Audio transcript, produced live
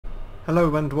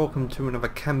Hello and welcome to another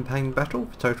campaign battle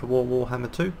for Total War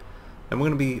Warhammer 2, and we're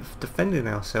going to be defending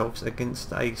ourselves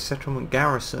against a settlement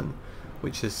garrison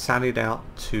which has sallied out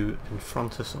to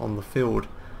confront us on the field.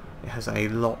 It has a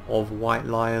lot of white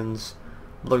lions,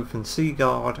 Lothern Sea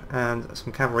Guard and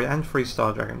some cavalry and 3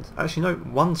 star dragons. Actually no,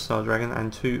 1 star dragon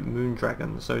and 2 moon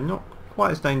dragons, so not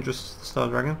quite as dangerous as the star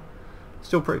dragon,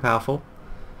 still pretty powerful.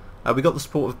 We got the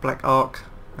support of Black Ark,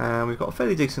 and we've got a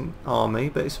fairly decent army,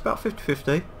 but it's about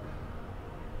 50-50.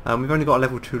 We've only got a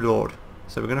level 2 Lord,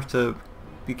 so we're going to have to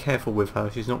be careful with her.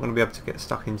 She's not going to be able to get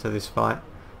stuck into this fight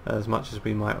as much as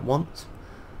we might want.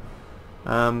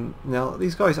 Now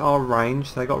these guys are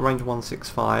ranged. They got range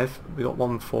 165, we got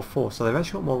 144, so they've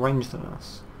actually got more range than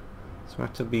us. So we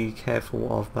have to be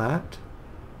careful of that.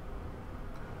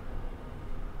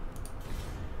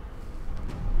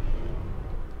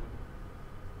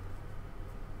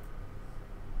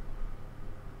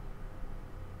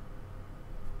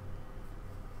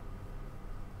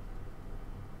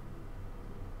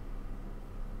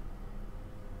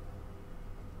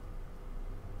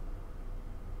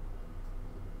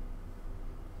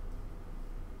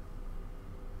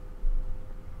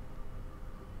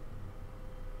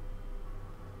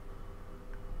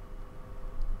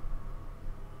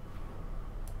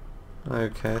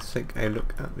 Okay, let's take a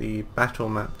look at the battle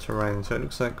map terrain. So it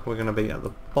looks like we're going to be at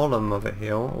the bottom of a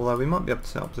hill, although we might be able to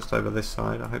set up just over this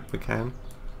side. I hope we can.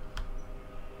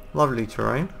 Lovely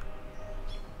terrain.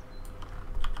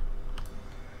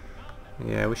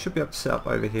 Yeah, we should be able to set up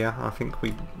over here. I think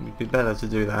we'd be better to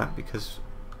do that, because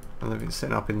I don't think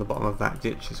setting up in the bottom of that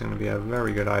ditch is going to be a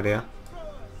very good idea.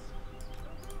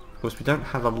 Of course, we don't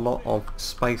have a lot of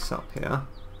space up here.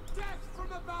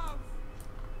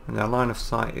 And our line of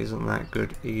sight isn't that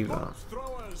good either. So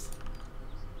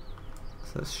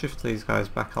let's shift these guys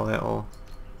back a little.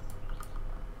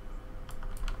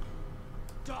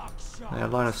 Our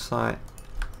line of sight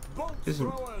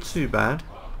isn't too bad.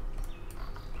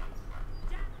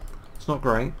 It's not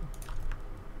great.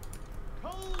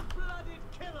 So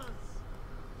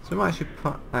we might actually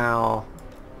put our...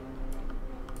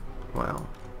 well,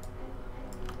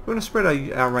 we're going to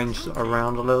spread our range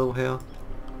around a little here.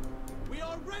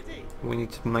 We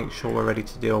need to make sure we're ready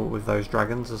to deal with those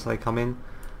dragons as they come in,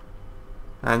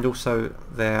 and also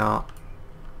their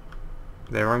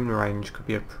own range could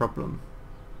be a problem,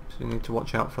 so we need to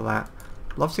watch out for that.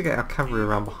 I'd love to get our cavalry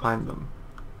around behind them.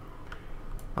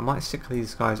 I might stick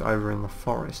these guys over in the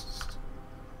forests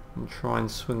and try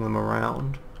and swing them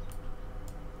around,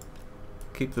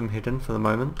 keep them hidden for the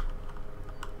moment.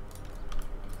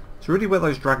 It's really where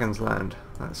those dragons land,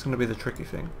 that's going to be the tricky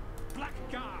thing.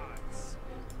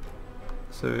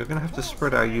 So we're going to have to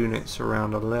spread our units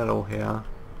around a little here.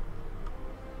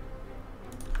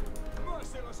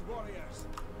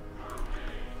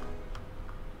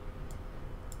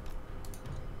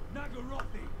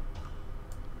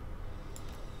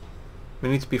 We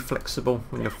need to be flexible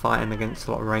when you're fighting against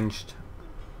a lot of ranged,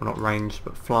 well not ranged,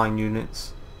 but flying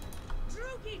units,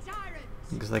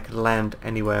 because they could land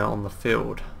anywhere on the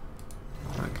field.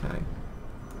 Okay.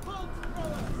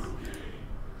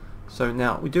 So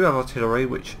now we do have artillery,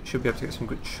 which should be able to get some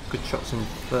good shots in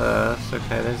first.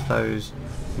 Okay, there's those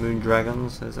moon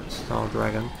dragons. There's that star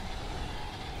dragon.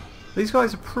 These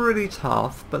guys are pretty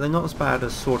tough, but they're not as bad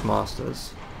as sword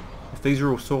masters. If these are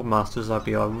all sword masters, I'd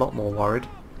be a lot more worried.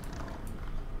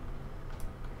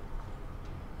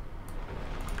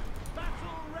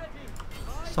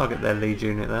 Let's target their lead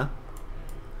unit there.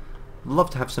 I'd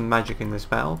love to have some magic in this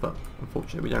battle, but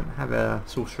unfortunately we don't have a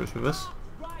sorceress with us.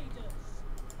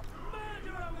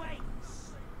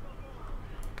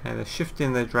 Okay, they're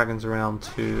shifting their dragons around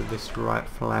to this right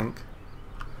flank.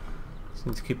 So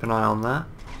need to keep an eye on that.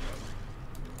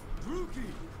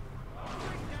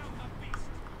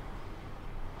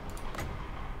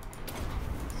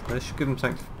 So this should give them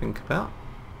something to think about.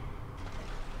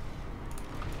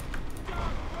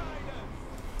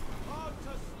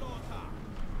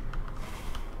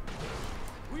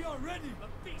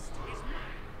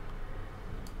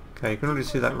 Okay, you can already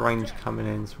see that range coming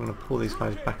in, so we're going to pull these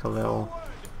guys back a little.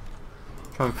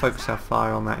 Try and focus our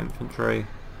fire on that infantry.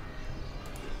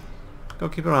 Got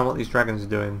to keep an eye on what these dragons are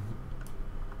doing.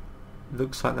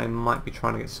 Looks like they might be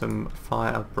trying to get some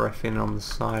fire breath in on the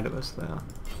side of us there.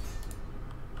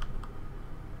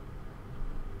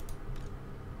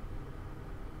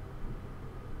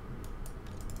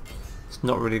 It's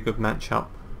not really a good matchup.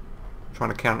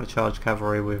 Trying to counter-charge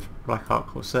cavalry with Black Ark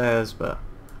Corsairs, but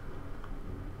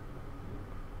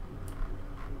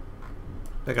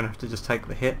they're going to have to just take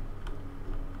the hit.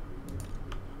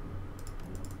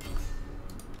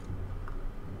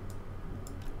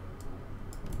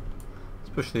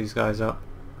 push these guys up.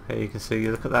 Here you can see,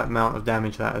 look at that amount of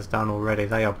damage that has done already.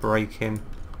 They are breaking.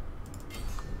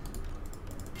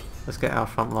 Let's get our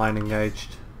front line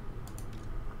engaged.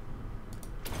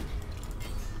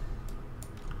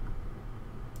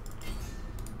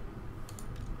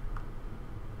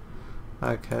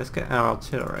 Okay, let's get our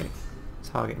artillery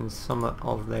targeting some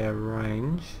of their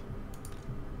range.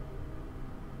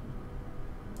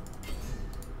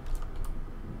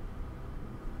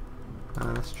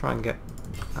 Let's try and get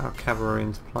our cavalry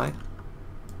into play.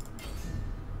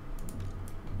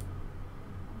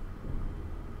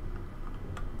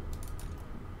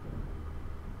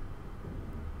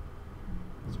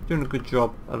 It's doing a good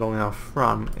job along our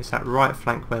front. It's that right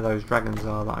flank where those dragons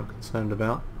are that I'm concerned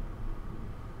about.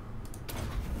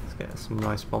 Let's get some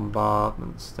nice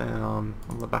bombardments down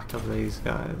on the back of these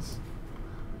guys.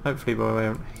 Hopefully we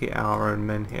won't hit our own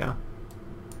men here.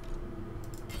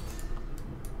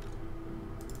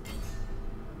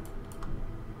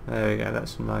 There we go,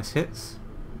 that's some nice hits.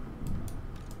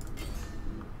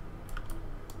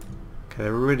 Okay,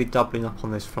 they're really doubling up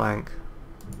on this flank.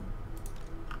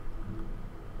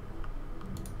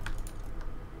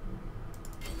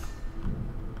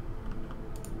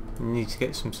 We need to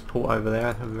get some support over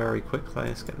there very quickly.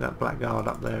 Let's get that black guard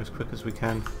up there as quick as we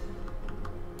can.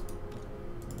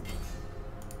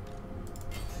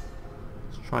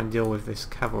 Let's try and deal with this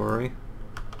cavalry.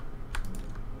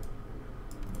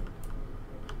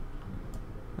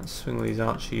 Let's swing these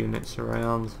archer units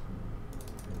around.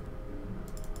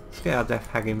 Let's get our death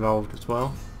hag involved as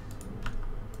well.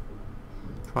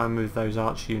 Try and move those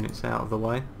archer units out of the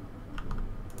way.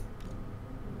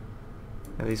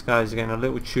 Now these guys are getting a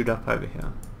little chewed up over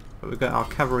here. But we've got our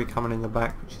cavalry coming in the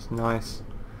back, which is nice.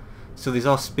 So these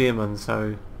are spearmen,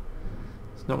 so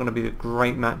it's not going to be a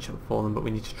great matchup for them, but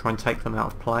we need to try and take them out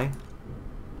of play.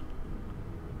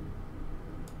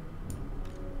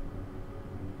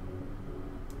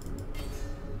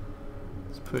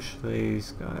 Push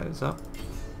these guys up.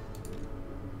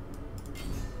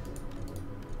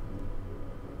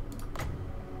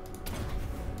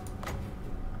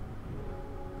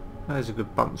 There's a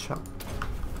good bunch up.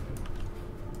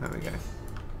 There we go.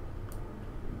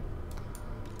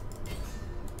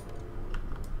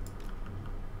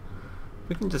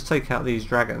 We can just take out these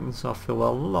dragons, I'll feel a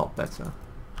lot better.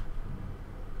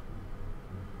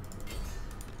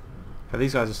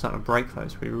 These guys are starting to break though,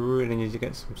 so we really need to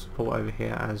get some support over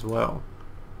here as well.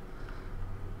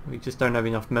 We just don't have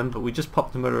enough men, but we just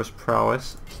popped the murderous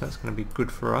prowess, so that's going to be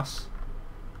good for us.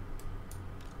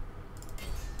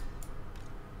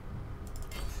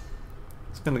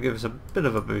 It's going to give us a bit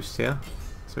of a boost here,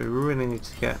 so we really need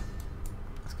to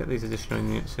let's get these additional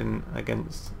units in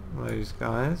against those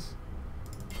guys.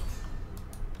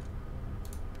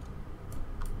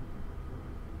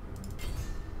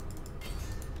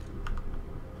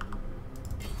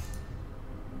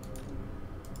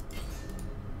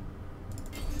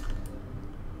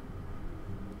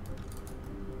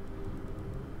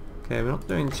 Okay, we're not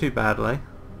doing too badly.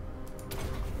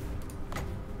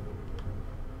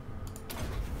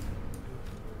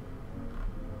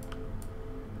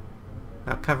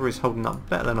 Our cavalry's holding up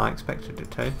better than I expected it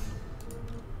to. And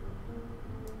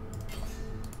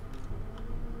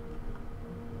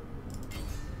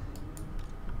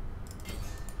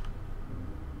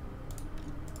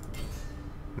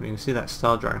you can see that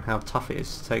Star Dragon, how tough it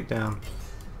is to take down.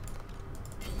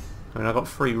 I mean, I've got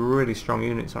 3 really strong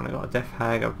units on it. I've got a Death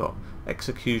Hag, I've got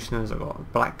Executioners, I've got a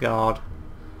Blackguard.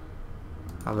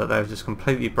 And that they've just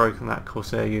completely broken that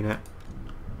Corsair unit.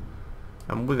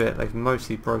 And with it, they've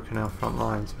mostly broken our front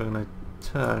line. So we're going to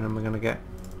turn and we're going to get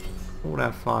all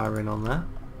our fire in on that.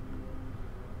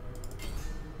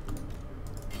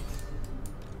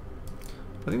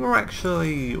 I think we're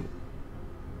actually...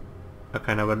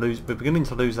 Okay, no, we're beginning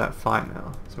to lose that fight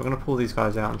now. So we're going to pull these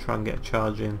guys out and try and get a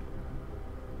charge in.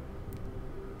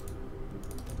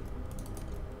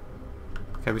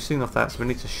 Okay, we've seen off that, so we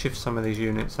need to shift some of these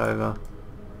units over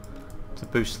to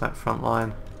boost that front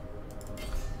line.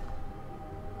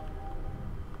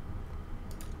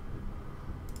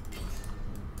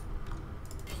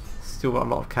 Still got a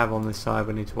lot of cav on this side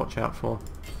we need to watch out for.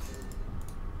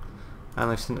 And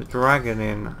they've sent a dragon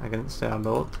in against our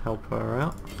lord to help her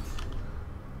out.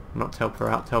 Not to help her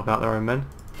out, to help out their own men.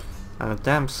 And a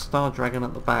damn star dragon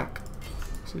at the back.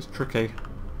 This is tricky.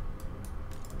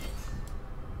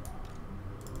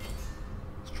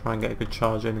 Try and get a good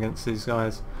charge in against these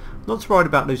guys. Not too worried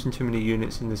about losing too many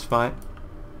units in this fight.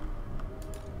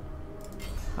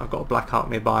 I've got a Black Ark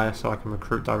nearby, so I can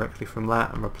recruit directly from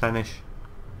that and replenish.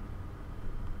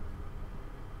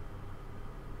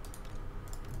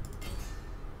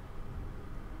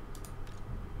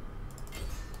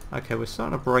 Okay, we're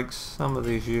starting to break some of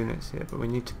these units here, but we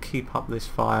need to keep up this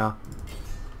fire.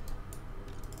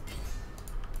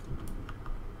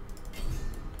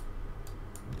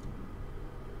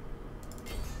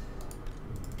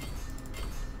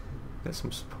 Get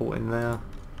some support in there.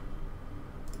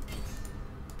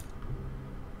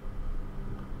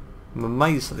 I'm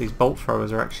amazed that these bolt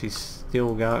throwers are actually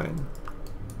still going.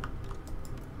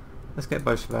 Let's get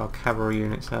both of our cavalry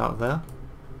units out of there.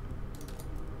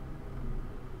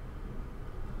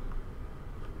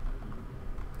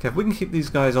 Okay, if we can keep these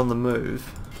guys on the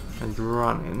move and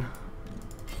running,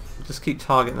 we'll just keep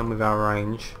targeting them with our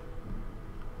range.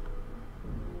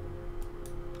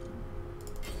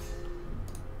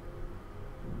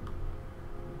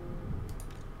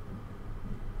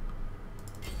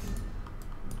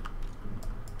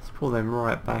 Pull them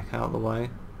right back out of the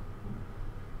way.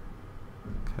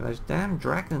 Okay, those damn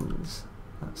dragons.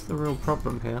 That's the real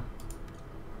problem here.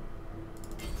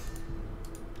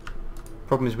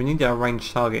 Problem is we need our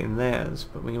ranged target in theirs,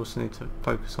 but we also need to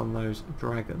focus on those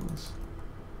dragons.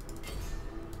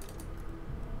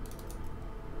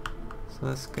 So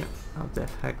let's get our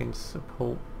Death Hag into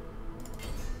support.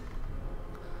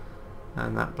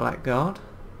 And that Blackguard.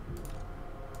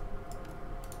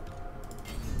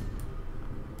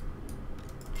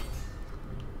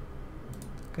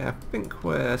 Okay, I think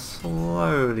we're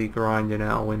slowly grinding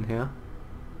out a win here.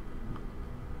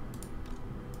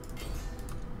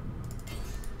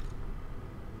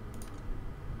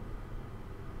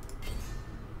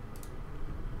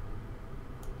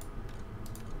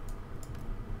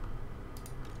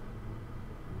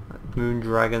 That Moon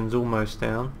Dragon's almost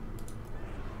down.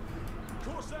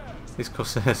 These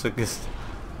Corsairs are just...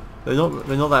 they're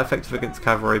not that effective against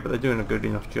cavalry, but they're doing a good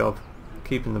enough job.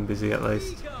 Keeping them busy at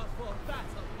least.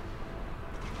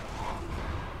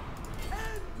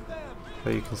 So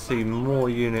you can see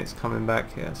more units coming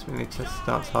back here, so we need to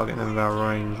start targeting them with our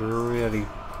range, really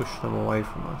push them away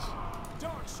from us.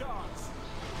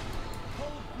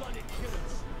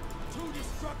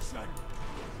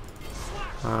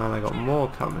 They got more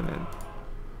coming in.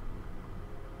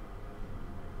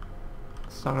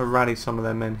 Starting to rally some of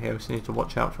their men here, so we need to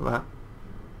watch out for that.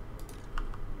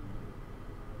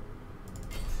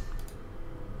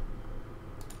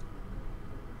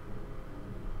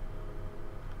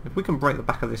 If we can break the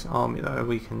back of this army though,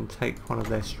 we can take one of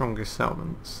their strongest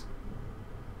settlements.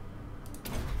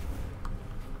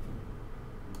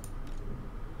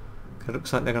 Okay,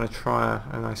 looks like they're going to try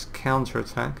a nice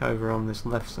counter-attack over on this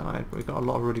left side, but we've got a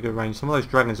lot of really good range. Some of those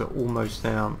dragons are almost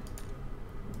down.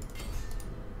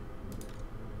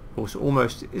 Of course,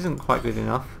 almost isn't quite good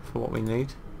enough for what we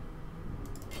need.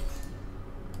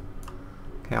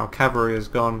 Okay, our cavalry has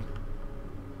gone.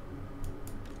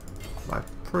 I'm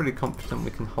pretty confident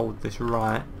we can hold this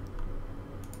right.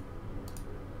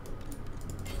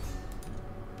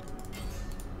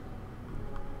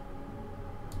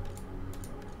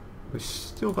 We've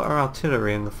still got our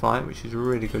artillery in the fight, which is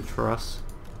really good for us.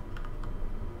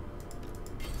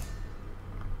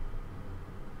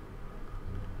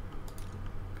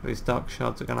 These dark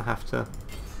shards are going to have to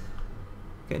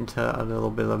get into a little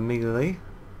bit of melee.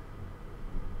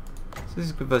 So this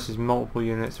is good versus multiple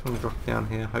units. We're going to drop it down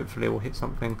here. Hopefully we'll hit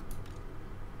something.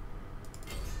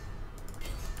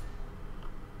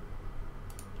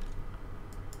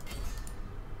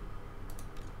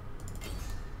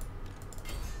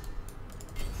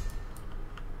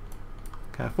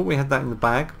 Okay, I thought we had that in the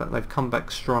bag, but they've come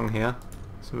back strong here.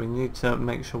 So we need to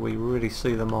make sure we really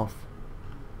see them off.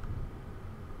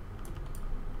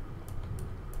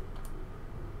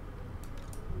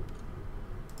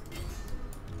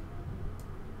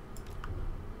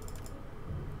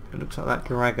 It looks like that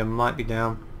dragon might be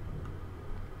down.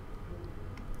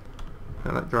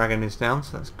 And that dragon is down,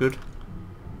 so that's good.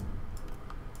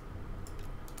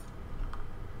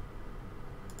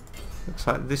 Looks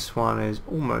like this one is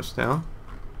almost down.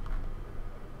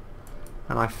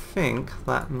 And I think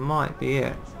that might be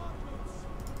it.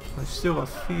 I've still got a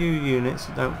few units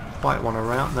that don't quite want to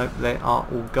rout. Nope, they are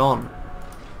all gone.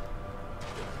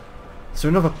 So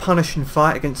another punishing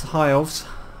fight against the High Elves.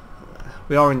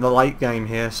 We are in the late game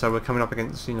here, so we're coming up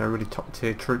against, you know, really top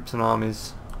tier troops and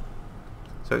armies.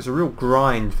 So it's a real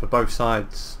grind for both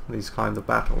sides, these kind of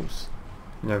battles.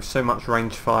 You know, so much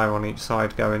range fire on each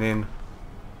side going in.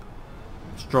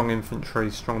 Strong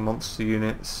infantry, strong monster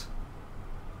units.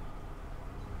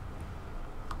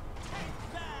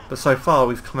 But so far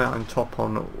we've come out on top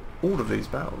on all of these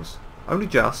battles. Only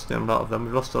just in a lot of them.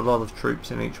 We've lost a lot of troops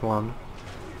in each one.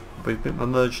 We've been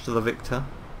emerged to the victor.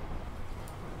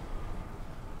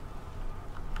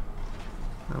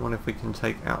 I wonder if we can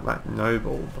take out that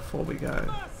noble before we go.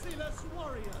 Merciless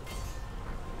warriors.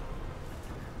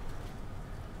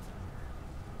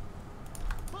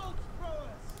 Bolt throwers,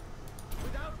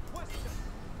 without question.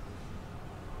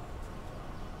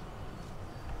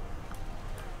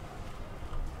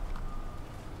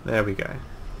 There we go.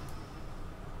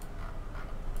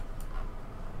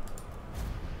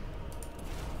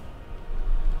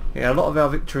 Yeah, a lot of our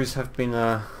victories have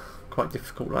been quite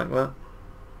difficult like that.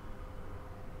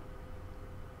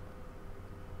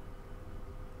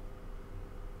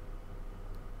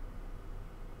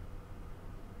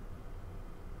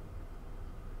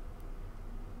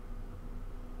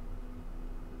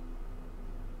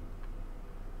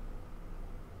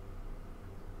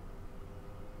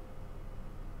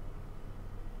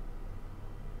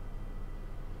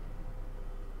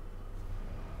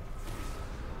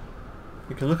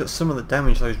 You can look at some of the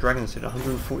damage those dragons did,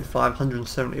 145,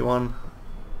 171.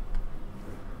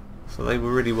 So they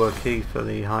really were key for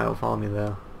the High Elf army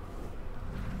there.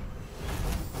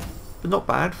 But not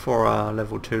bad for a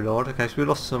level 2 Lord. Okay, so we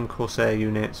lost some Corsair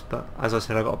units, but as I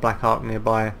said, I've got a Black Ark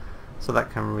nearby, so that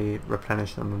can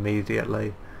replenish them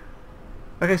immediately.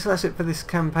 Okay, so that's it for this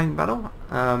campaign battle.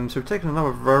 So we've taken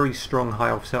another very strong High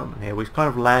Elf settlement here. We've kind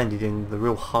of landed in the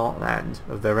real heartland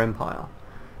of their empire.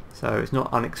 So it's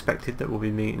not unexpected that we'll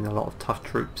be meeting a lot of tough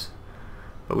troops.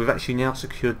 But we've actually now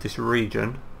secured this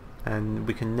region, and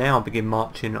we can now begin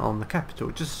marching on the capital.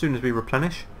 Just as soon as we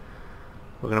replenish,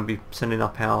 we're going to be sending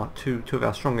up our two of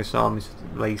our strongest armies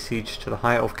to lay siege to the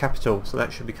High Elf capital. So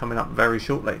that should be coming up very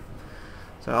shortly.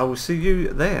 So I will see you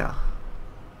there.